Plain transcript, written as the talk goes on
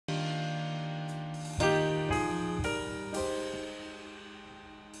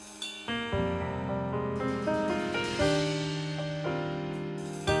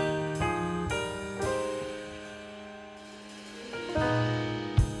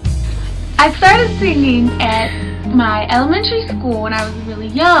I started singing at my elementary school when I was really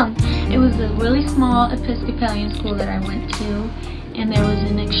young. It was a really small Episcopalian school that I went to, and there was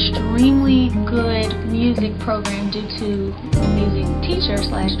an extremely good music program due to the music teacher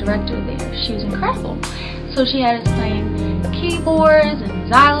slash director there. She was incredible. So she had us playing keyboards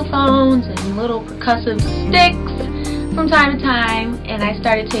and xylophones and little percussive sticks from time to time, and I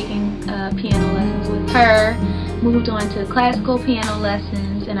started taking piano lessons with her, moved on to classical piano lessons,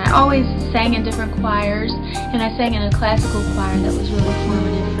 and I always sang in different choirs, and I sang in a classical choir that was really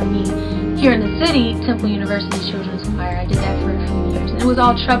formative for me. Here in the city, Temple University Children's Choir, I did that for a few years, and it was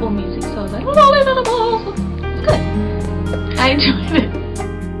all treble music, so I was like, oh, it's good. I enjoyed it.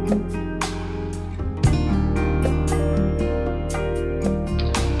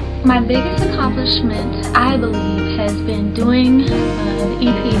 My biggest accomplishment, I believe, has been doing the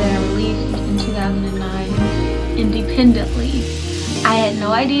EP that I released in 2009 independently. I had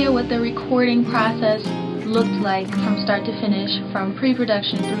no idea what the recording process looked like from start to finish, from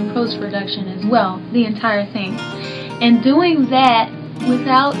pre-production through post-production as well, the entire thing. And doing that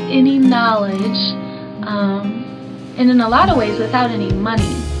without any knowledge, and in a lot of ways without any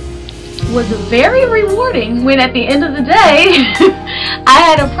money, was very rewarding when at the end of the day I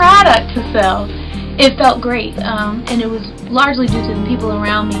had a product to sell. It felt great, and it was largely due to the people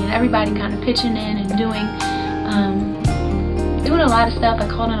around me and everybody kind of pitching in and doing a lot of stuff. I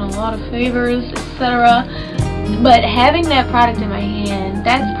called in a lot of favors, etc. But having that product in my hand,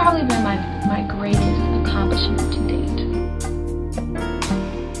 that's probably been my greatest accomplishment to date.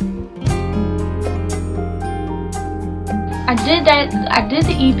 I did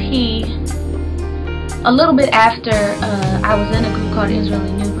the EP a little bit after I was in a group called Israel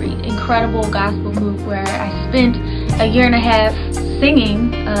and New Breed, incredible gospel group where I spent a year and a half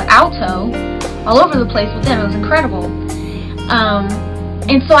singing alto all over the place with them. It was incredible.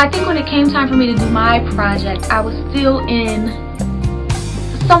 And so I think when it came time for me to do my project, I was still in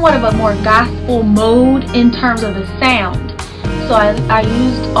somewhat of a more gospel mode in terms of the sound. So I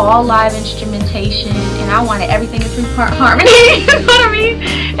used all live instrumentation, and I wanted everything in 3-part harmony. You know what I mean?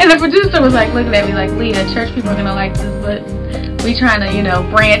 And the producer was like looking at me like, Leah, church people are gonna like this, but we trying to, you know,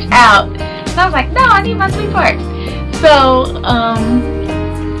 branch out. And I was like, no, I need my 3 parts. So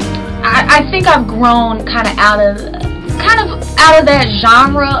I think I've grown kind of out of that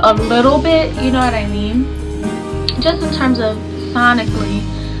genre a little bit. You know what I mean? Just in terms of sonically,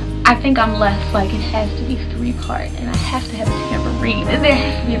 I think I'm less like it has to be 3-part, and I have to have a tambourine, and there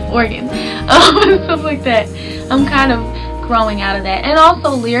has to be an organ, and stuff like that. I'm kind of growing out of that. And also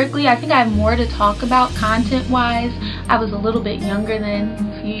lyrically, I think I have more to talk about content-wise. I was a little bit younger then,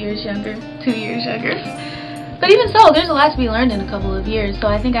 a few years younger, 2 years younger. But even so, there's a lot to be learned in a couple of years, so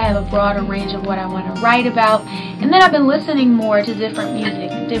I think I have a broader range of what I want to write about. And then I've been listening more to different music,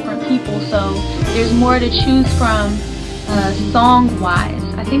 different people, so there's more to choose from song-wise.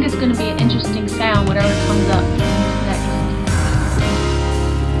 I think it's going to be an interesting sound, whatever comes up next.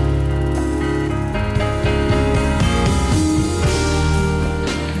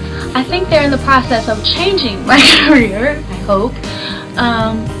 I think they're in the process of changing my career, I hope.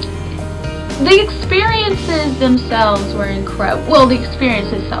 The experiences themselves were incredible. Well, the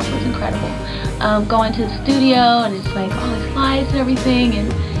experience itself was incredible. Going to the studio, and it's like all these lights and everything,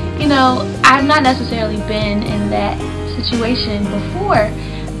 and you know, I've not necessarily been in that situation before,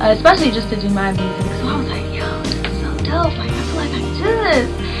 especially just to do my music. So I was like, yo, this is so dope. Like, I feel like I can do this.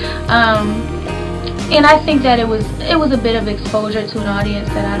 And I think that it was a bit of exposure to an audience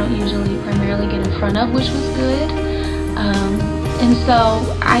that I don't usually primarily get in front of, which was good. And so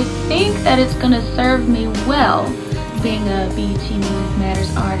I think that it's going to serve me well, being a BET Music Matters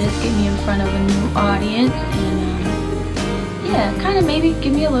artist, get me in front of a new audience, and yeah, kind of maybe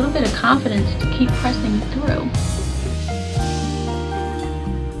give me a little bit of confidence to keep pressing through.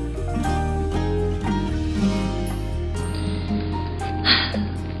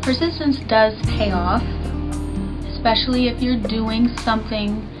 Persistence does pay off, especially if you're doing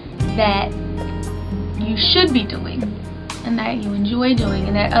something that you should be doing and that you enjoy doing,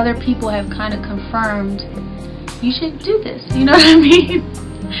 and that other people have kind of confirmed you should do this. You know what I mean?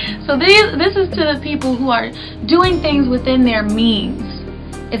 So this is to the people who are doing things within their means,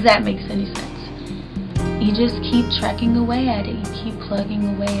 if that makes any sense. You just keep trekking away at it. You keep plugging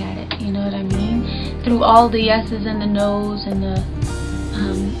away at it. You know what I mean? Through all the yeses and the nos and the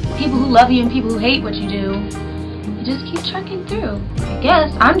people who love you and people who hate what you do, you just keep trekking through. I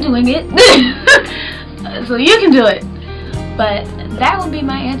guess I'm doing it, so you can do it. But that would be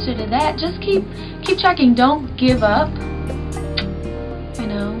my answer to that. Just keep trekking. Don't give up. You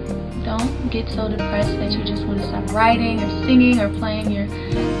know, don't get so depressed that you just want to stop writing or singing or playing your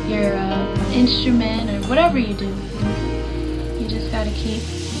instrument or whatever you do. You just gotta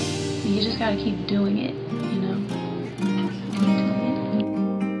keep doing it, you know.